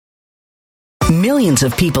Millions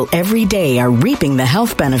of people every day are reaping the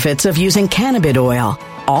health benefits of using cannabis oil,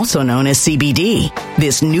 also known as CBD.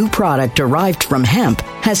 This new product derived from hemp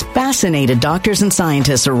has fascinated doctors and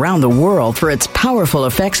scientists around the world for its powerful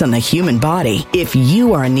effects on the human body. If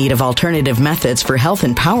you are in need of alternative methods for health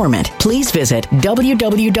empowerment, please visit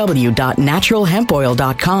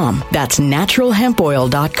www.naturalhempoil.com. That's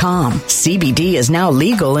naturalhempoil.com. CBD is now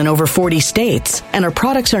legal in over 40 states, and our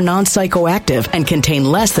products are non-psychoactive and contain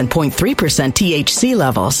less than 0.3% THC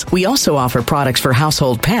levels. We also offer products for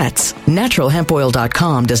household pets.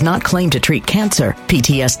 Naturalhempoil.com does not claim to treat cancer,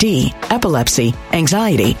 PTSD, epilepsy,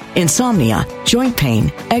 anxiety, insomnia, joint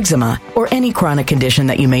pain, eczema, or any chronic condition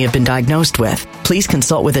that you may have been diagnosed with. Please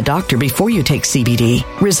consult with a doctor before you take CBD.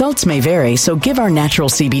 Results may vary, so give our natural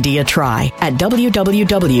CBD a try at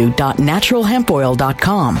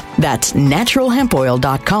www.naturalhempoil.com. That's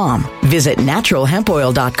naturalhempoil.com. Visit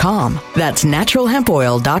naturalhempoil.com. That's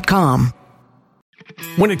naturalhempoil.com.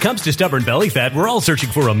 When it comes to stubborn belly fat, we're all searching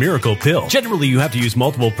for a miracle pill. Generally, you have to use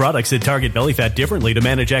multiple products that target belly fat differently to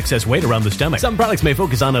manage excess weight around the stomach. Some products may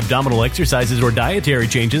focus on abdominal exercises or dietary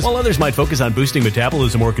changes, while others might focus on boosting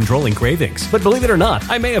metabolism or controlling cravings. But believe it or not,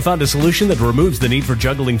 I may have found a solution that removes the need for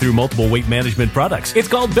juggling through multiple weight management products. It's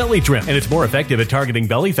called Belly Trim, and it's more effective at targeting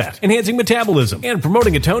belly fat, enhancing metabolism, and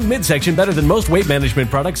promoting a toned midsection better than most weight management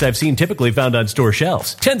products I've seen typically found on store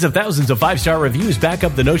shelves. Tens of thousands of 5-star reviews back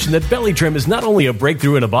up the notion that Belly Trim is not only a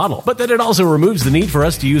breakthrough in a bottle, but that it also removes the need for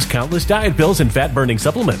us to use countless diet pills and fat-burning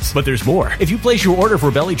supplements. But there's more. If you place your order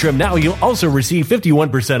for Belly Trim now, you'll also receive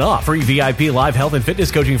 51% off, free VIP live health and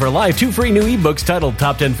fitness coaching for life, 2 free new ebooks titled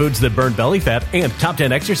Top 10 Foods That Burn Belly Fat and Top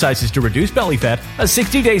 10 Exercises to Reduce Belly Fat, a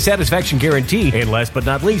 60-day satisfaction guarantee, and last but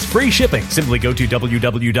not least, free shipping. Simply go to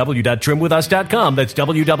www.trimwithus.com. That's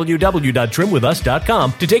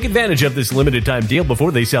www.trimwithus.com to take advantage of this limited time deal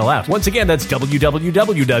before they sell out. Once again, that's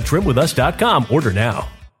www.trimwithus.com. Order now.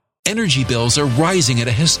 Energy bills are rising at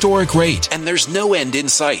a historic rate, and there's no end in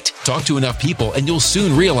sight. Talk to enough people, and you'll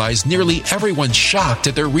soon realize nearly everyone's shocked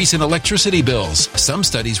at their recent electricity bills. Some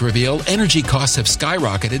studies reveal energy costs have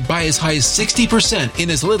skyrocketed by as high as 60%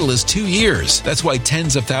 in as little as 2 years. That's why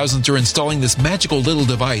tens of thousands are installing this magical little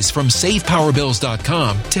device from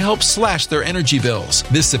SavePowerBills.com to help slash their energy bills.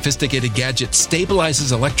 This sophisticated gadget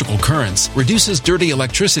stabilizes electrical currents, reduces dirty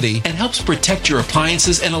electricity, and helps protect your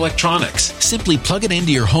appliances and electronics. Simply plug it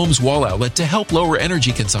into your home's wall outlet to help lower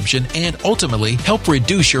energy consumption and ultimately help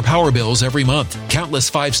reduce your power bills every month.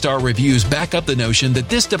 Countless 5-star reviews back up the notion that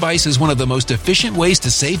this device is one of the most efficient ways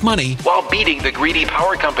to save money while beating the greedy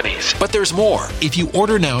power companies. But there's more. If you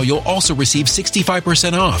order now, you'll also receive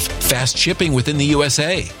 65% off, fast shipping within the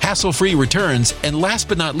USA, hassle-free returns, and last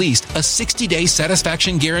but not least, a 60-day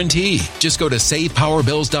satisfaction guarantee. Just go to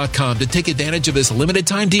SavePowerBills.com to take advantage of this limited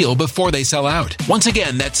time deal before they sell out. Once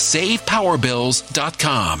again, that's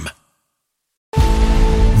SavePowerBills.com.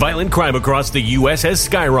 Violent crime across the U.S. has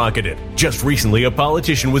skyrocketed. Just recently, a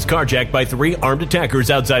politician was carjacked by 3 armed attackers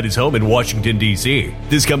outside his home in Washington, D.C.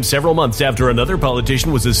 This comes several months after another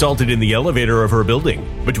politician was assaulted in the elevator of her building.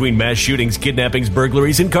 Between mass shootings, kidnappings,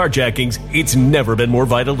 burglaries, and carjackings, it's never been more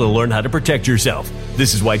vital to learn how to protect yourself.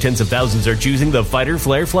 This is why tens of thousands are choosing the Fighter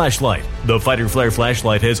Flare flashlight. The Fighter Flare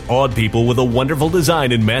flashlight has awed people with a wonderful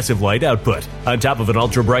design and massive light output. On top of an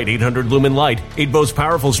ultra-bright 800-lumen light, it boasts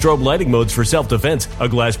powerful strobe lighting modes for self-defense, a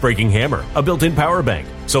glass-breaking hammer, a built-in power bank,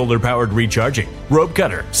 solar-powered recharging, rope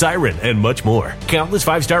cutter, siren, and much more. Countless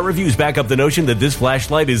 5-star reviews back up the notion that this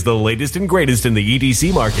flashlight is the latest and greatest in the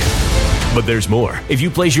EDC market. But there's more. If you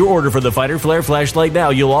place your order for the Fighter Flare flashlight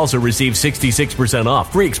now, you'll also receive 66%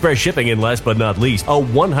 off, free express shipping, and last but not least, a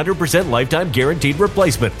 100% lifetime guaranteed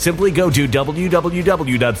replacement. Simply go to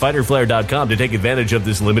www.fighterflare.com to take advantage of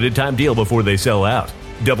this limited time deal before they sell out.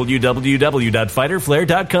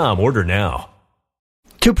 www.fighterflare.com. Order now.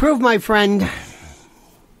 To prove, my friend,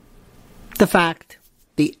 the fact,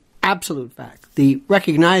 the absolute fact, the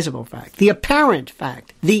recognizable fact, the apparent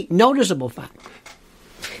fact, the noticeable fact,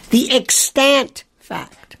 the extant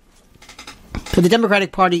fact that the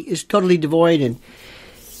Democratic Party is totally devoid and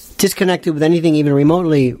disconnected with anything even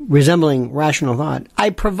remotely resembling rational thought,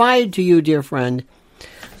 I provide to you, dear friend,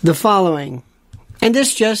 the following. And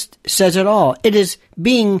this just says it all. It is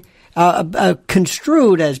being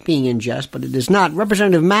construed as being in jest, but it is not.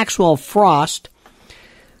 Representative Maxwell Frost,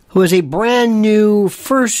 who is a brand new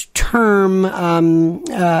first-term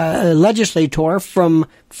legislator from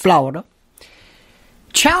Florida,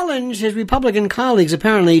 challenged his Republican colleagues,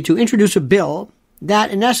 apparently, to introduce a bill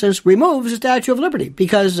that, in essence, removes the Statue of Liberty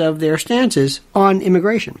because of their stances on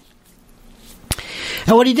immigration.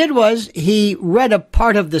 And what he did was he read a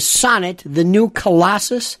part of the sonnet, The New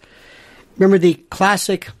Colossus. Remember the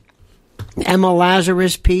classic Emma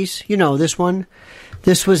Lazarus piece. You know this one.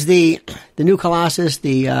 This was the new Colossus,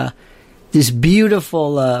 this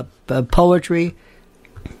beautiful poetry.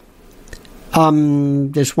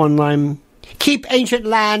 This one line. Keep ancient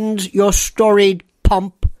lands, your storied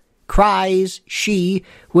pomp, cries she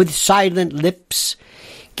with silent lips.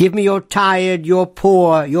 Give me your tired, your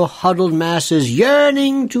poor, your huddled masses,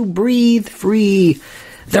 yearning to breathe free,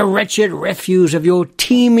 the wretched refuse of your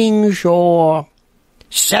teeming shore.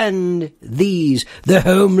 Send these, the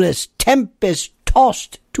homeless,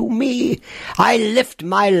 tempest-tossed to me. I lift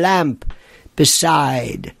my lamp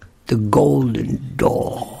beside the golden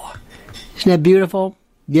door. Isn't that beautiful?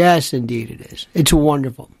 Yes, indeed it is. It's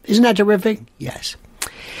wonderful. Isn't that terrific? Yes.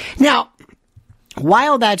 Now,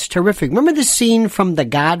 while that's terrific, remember the scene from The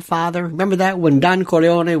Godfather? Remember that when Don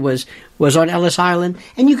Corleone was on Ellis Island?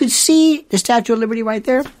 And you could see the Statue of Liberty right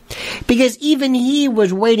there? Because even he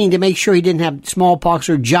was waiting to make sure he didn't have smallpox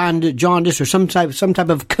or jaundice or some type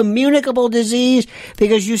of communicable disease.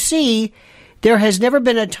 Because you see, there has never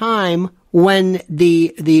been a time when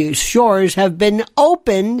the shores have been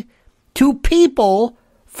opened to people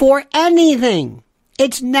for anything.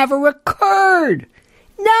 It's never occurred.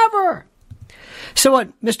 Never. So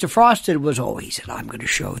what Mr. Frost did was, he said, I'm going to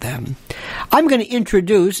show them. I'm going to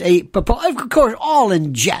introduce of course, all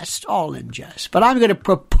in jest, but I'm going to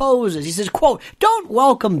propose this. He says, quote, don't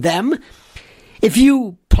welcome them if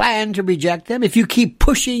you plan to reject them, if you keep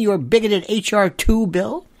pushing your bigoted H.R. 2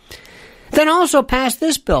 bill, then also pass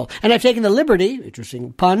this bill. And I've taken the liberty,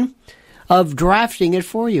 interesting pun, of drafting it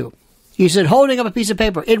for you. He said, holding up a piece of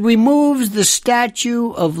paper, it removes the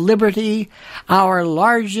Statue of Liberty, our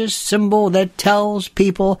largest symbol that tells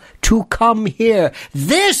people to come here.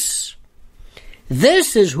 This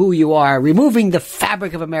is who you are, removing the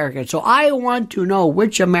fabric of America. So I want to know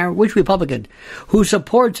which Republican who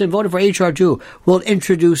supports and voted for H.R. 2 will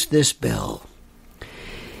introduce this bill.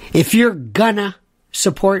 If you're gonna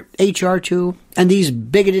support H.R. 2 and these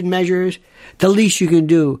bigoted measures, the least you can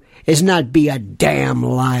do is not be a damn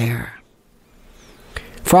liar.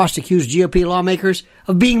 Frost accused GOP lawmakers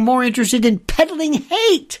of being more interested in peddling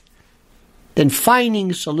hate than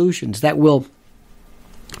finding solutions that will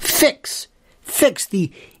fix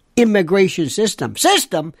the immigration system.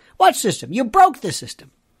 System? What system? You broke the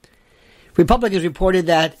system. Republicans reported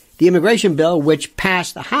that the immigration bill, which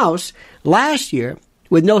passed the House last year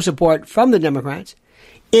with no support from the Democrats,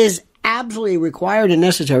 is absolutely required and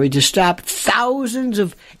necessary to stop thousands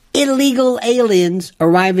of illegal aliens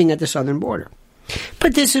arriving at the southern border.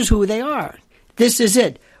 But this is who they are. This is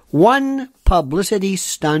it. One publicity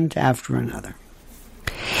stunt after another.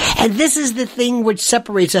 And this is the thing which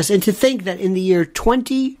separates us. And to think that in the year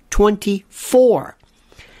 2024,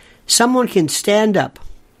 someone can stand up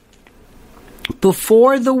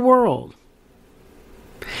before the world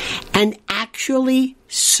and actually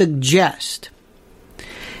suggest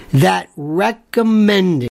that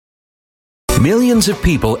recommending Millions of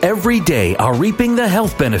people every day are reaping the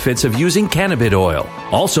health benefits of using cannabis oil,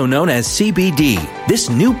 also known as CBD.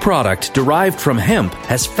 This new product derived from hemp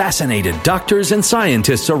has fascinated doctors and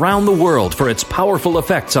scientists around the world for its powerful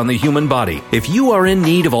effects on the human body. If you are in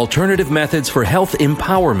need of alternative methods for health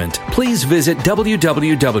empowerment, please visit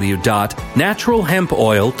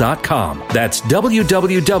www.naturalhempoil.com. That's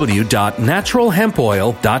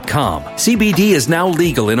www.naturalhempoil.com. CBD is now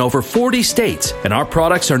legal in over 40 states, and our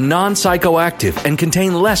products are non-psychoactive and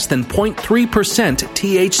contain less than 0.3%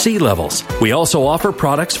 THC levels. We also offer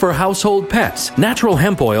products for household pets.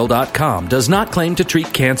 NaturalHempOil.com does not claim to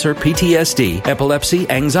treat cancer, PTSD, epilepsy,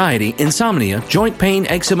 anxiety, insomnia, joint pain,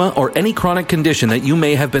 eczema, or any chronic condition that you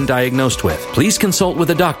may have been diagnosed with. Please consult with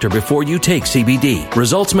a doctor before you take CBD.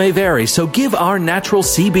 Results may vary, so give our natural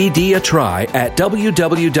CBD a try at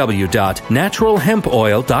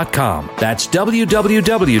www.naturalhempoil.com. That's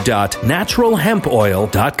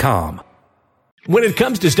www.naturalhempoil.com. When it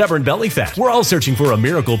comes to stubborn belly fat, we're all searching for a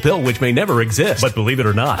miracle pill which may never exist. But believe it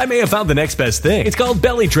or not, I may have found the next best thing. It's called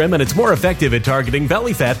Belly Trim, and it's more effective at targeting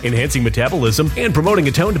belly fat, enhancing metabolism, and promoting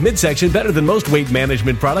a toned midsection better than most weight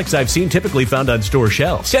management products I've seen typically found on store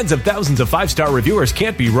shelves. Tens of thousands of 5-star reviewers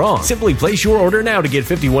can't be wrong. Simply place your order now to get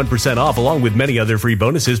 51% off along with many other free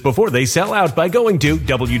bonuses before they sell out by going to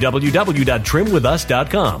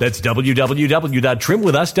www.trimwithus.com. That's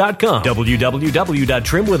www.trimwithus.com.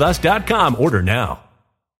 www.trimwithus.com. Order now.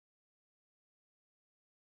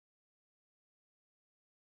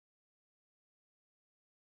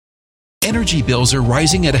 Energy bills are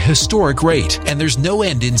rising at a historic rate, and there's no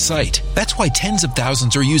end in sight. That's why tens of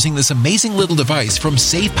thousands are using this amazing little device from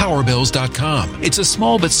SavePowerBills.com. It's a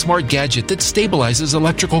small but smart gadget that stabilizes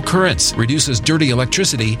electrical currents, reduces dirty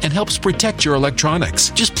electricity, and helps protect your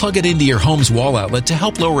electronics. Just plug it into your home's wall outlet to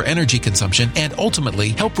help lower energy consumption and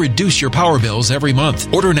ultimately help reduce your power bills every month.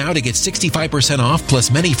 Order now to get 65% off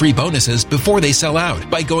plus many free bonuses before they sell out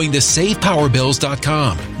by going to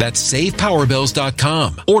SavePowerBills.com. That's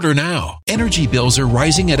SavePowerBills.com. Order now. Energy bills are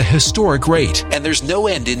rising at a historic rate, and there's no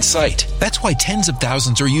end in sight. That's why tens of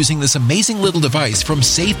thousands are using this amazing little device from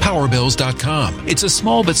SavePowerBills.com. It's a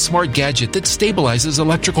small but smart gadget that stabilizes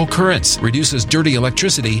electrical currents, reduces dirty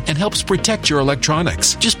electricity, and helps protect your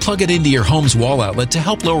electronics. Just plug it into your home's wall outlet to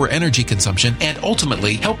help lower energy consumption and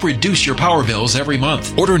ultimately help reduce your power bills every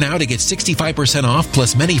month. Order now to get 65% off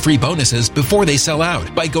plus many free bonuses before they sell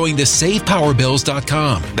out by going to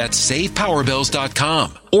SavePowerBills.com. That's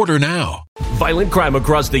SavePowerBills.com. Order now. Violent crime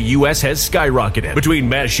across the U.S. has skyrocketed. Between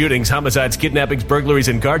mass shootings, homicides, kidnappings, burglaries,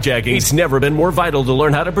 and carjackings, it's never been more vital to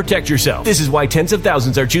learn how to protect yourself. This is why tens of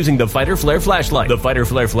thousands are choosing the Fighter Flare flashlight. The Fighter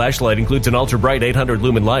Flare flashlight includes an ultra-bright 800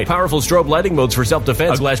 lumen light, powerful strobe lighting modes for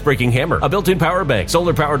self-defense, a glass-breaking hammer, a built-in power bank,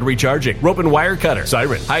 solar-powered recharging, rope and wire cutter,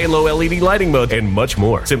 siren, high and low LED lighting mode, and much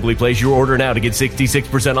more. Simply place your order now to get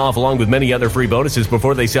 66% off along with many other free bonuses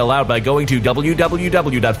before they sell out by going to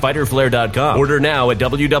www.fighterflare.com. Order now at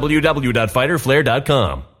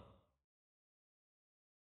www.fighterflare.com.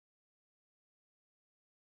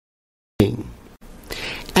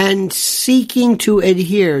 And seeking to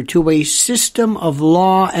adhere to a system of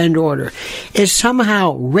law and order is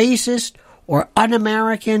somehow racist or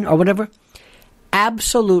un-American or whatever,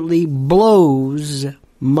 absolutely blows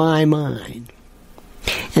my mind.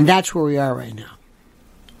 And that's where we are right now.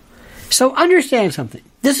 So understand something.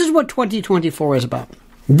 This is what 2024 is about.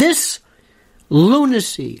 This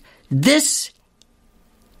lunacy, this,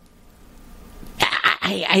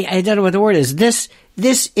 I don't know what the word is, this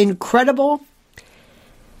incredible,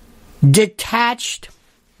 detached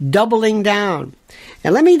doubling down.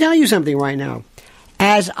 And let me tell you something right now.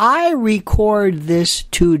 As I record this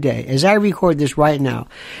today, as I record this right now,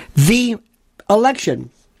 the election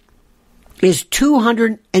is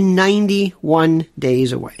 291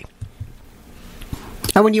 days away.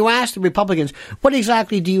 And when you ask the Republicans, what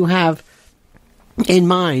exactly do you have in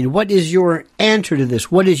mind? What is your answer to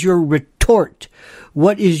this? What is your retort?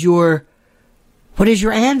 What is your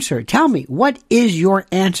answer? Tell me, what is your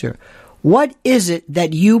answer? What is it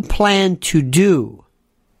that you plan to do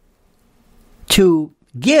to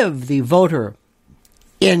give the voter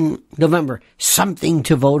in November something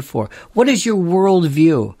to vote for? What is your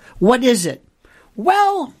worldview? What is it?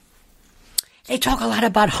 Well, they talk a lot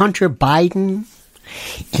about Hunter Biden,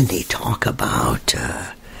 and they talk about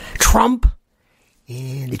Trump,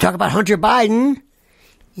 and they talk about Hunter Biden,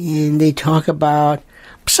 and they talk about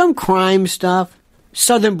some crime stuff,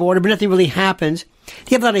 southern border, but nothing really happens.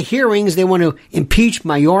 They have a lot of hearings. They want to impeach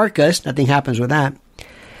Mayorkas. Nothing happens with that.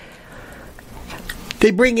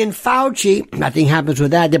 They bring in Fauci. Nothing happens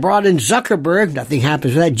with that. They brought in Zuckerberg. Nothing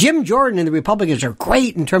happens with that. Jim Jordan and the Republicans are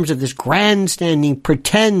great in terms of this grandstanding,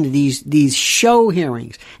 pretend, these show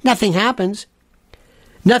hearings. Nothing happens.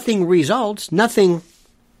 Nothing results. Nothing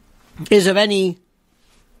is of any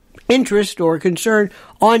interest or concern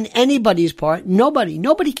on anybody's part. Nobody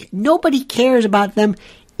cares about them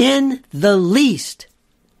in the least.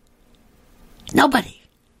 Nobody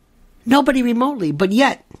remotely. But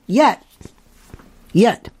yet,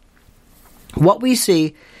 what we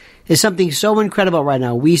see is something so incredible right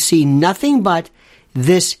now. We see nothing but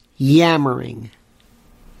this yammering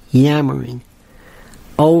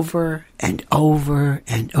over and over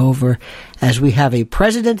and over as we have a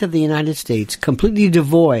president of the United States completely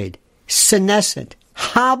devoid, senescent,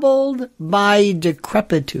 hobbled by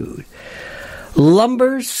decrepitude,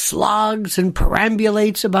 lumbers, slogs, and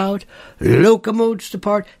perambulates about, locomotes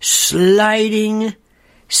apart, sliding,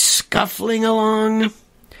 scuffling along,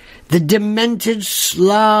 the demented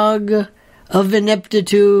slog of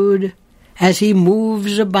ineptitude as he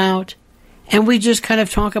moves about, and we just kind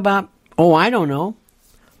of talk about, I don't know,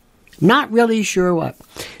 not really sure what.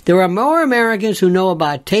 There are more Americans who know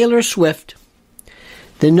about Taylor Swift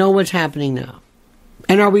than know what's happening now.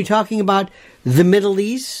 And are we talking about the Middle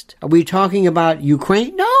East? Are we talking about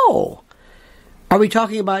Ukraine? No. Are we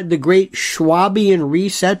talking about the great Schwabian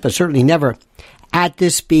reset, but certainly never at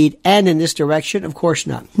this speed and in this direction? Of course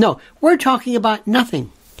not. No, we're talking about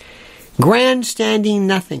nothing. Grandstanding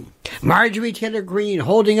nothing. Marjorie Taylor Greene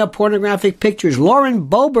holding up pornographic pictures. Lauren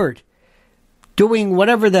Boebert doing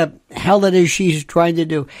whatever the hell it is she's trying to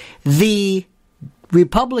do. The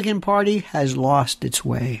Republican Party has lost its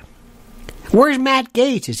way. Where's Matt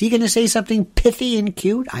Gaetz? Is he going to say something pithy and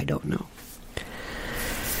cute? I don't know.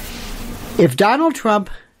 If Donald Trump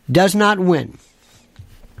does not win,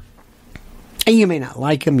 and you may not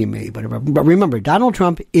like him, you may, but remember, Donald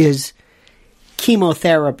Trump is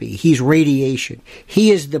chemotherapy. He's radiation.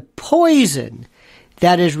 He is the poison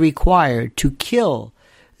that is required to kill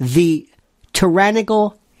the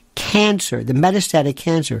tyrannical cancer, the metastatic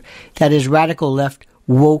cancer that is radical left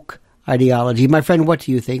woke ideology. My friend, what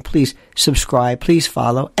do you think? Please subscribe, please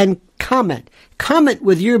follow, and comment. Comment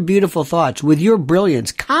with your beautiful thoughts, with your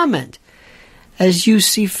brilliance. Comment as you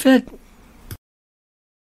see fit.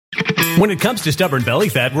 When it comes to stubborn belly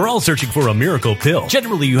fat, we're all searching for a miracle pill.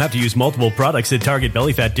 Generally, you have to use multiple products that target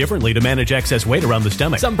belly fat differently to manage excess weight around the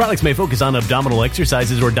stomach. Some products may focus on abdominal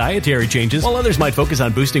exercises or dietary changes, while others might focus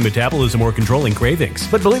on boosting metabolism or controlling cravings.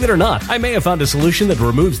 But believe it or not, I may have found a solution that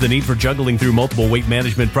removes the need for juggling through multiple weight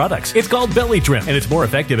management products. It's called Belly Trim, and it's more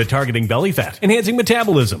effective at targeting belly fat, enhancing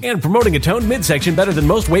metabolism, and promoting a toned midsection better than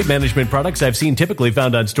most weight management products I've seen typically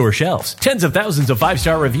found on store shelves. Tens of thousands of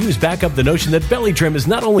 5-star reviews back up the notion that Belly Trim is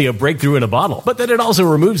not only a breakthrough in a bottle, but that it also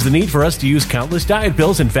removes the need for us to use countless diet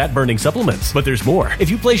pills and fat-burning supplements. But there's more. If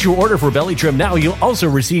you place your order for Belly Trim now, you'll also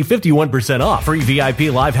receive 51% off, free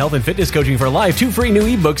VIP live health and fitness coaching for life, 2 free new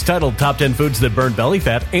ebooks titled Top 10 Foods That Burn Belly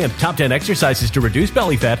Fat and Top 10 Exercises to Reduce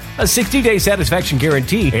Belly Fat, a 60-day satisfaction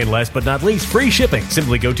guarantee, and last but not least, free shipping.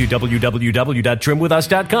 Simply go to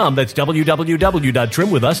www.trimwithus.com. That's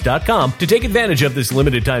www.trimwithus.com to take advantage of this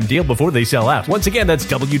limited time deal before they sell out. Once again, that's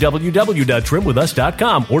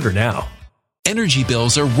www.trimwithus.com. Order now. Energy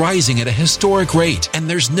bills are rising at a historic rate, and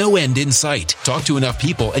there's no end in sight. Talk to enough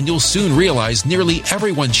people, and you'll soon realize nearly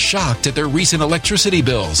everyone's shocked at their recent electricity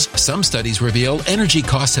bills. Some studies reveal energy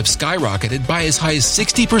costs have skyrocketed by as high as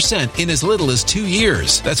 60% in as little as 2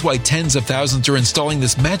 years. That's why tens of thousands are installing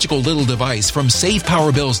this magical little device from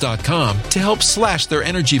SavePowerBills.com to help slash their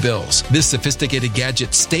energy bills. This sophisticated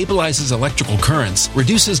gadget stabilizes electrical currents,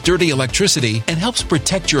 reduces dirty electricity, and helps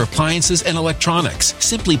protect your appliances and electronics.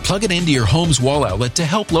 Simply plug it into your home's wall outlet to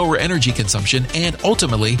help lower energy consumption and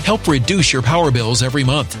ultimately help reduce your power bills every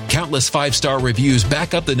month. Countless 5-star reviews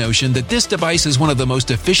back up the notion that this device is one of the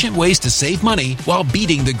most efficient ways to save money while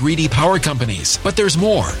beating the greedy power companies. But there's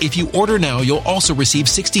more. If you order now, you'll also receive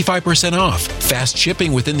 65% off, fast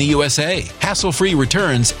shipping within the USA, hassle-free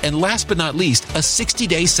returns, and last but not least, a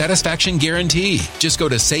 60-day satisfaction guarantee. Just go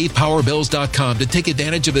to SavePowerBills.com to take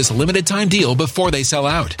advantage of this limited time deal before they sell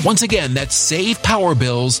out. Once again, that's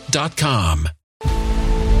SavePowerBills.com.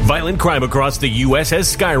 Violent crime across the U.S.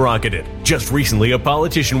 has skyrocketed. Just recently, a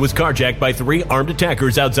politician was carjacked by 3 armed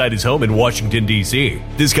attackers outside his home in Washington, D.C.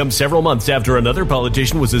 This comes several months after another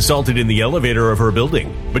politician was assaulted in the elevator of her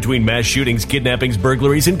building. Between mass shootings, kidnappings,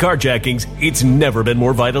 burglaries, and carjackings, it's never been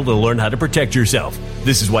more vital to learn how to protect yourself.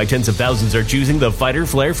 This is why tens of thousands are choosing the Fighter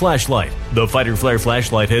Flare flashlight. The Fighter Flare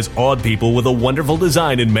flashlight has awed people with a wonderful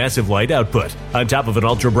design and massive light output. On top of an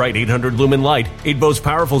ultra-bright 800-lumen light, it boasts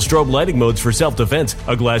powerful strobe lighting modes for self-defense,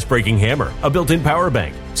 a glass-breaking hammer, a built-in power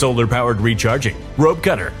bank, solar-powered recharging, rope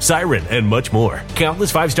cutter, siren, and much more.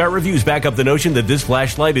 Countless 5-star reviews back up the notion that this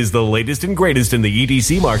flashlight is the latest and greatest in the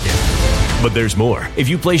EDC market. But there's more. If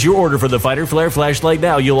you place your order for the Fighter Flare flashlight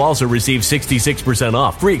now, you'll also receive 66%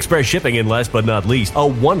 off, free express shipping, and last but not least, a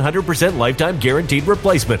 100% lifetime guaranteed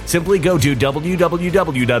replacement. Simply go to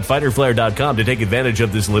www.fighterflare.com to take advantage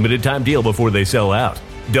of this limited time deal before they sell out.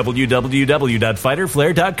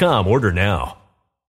 www.fighterflare.com. Order now.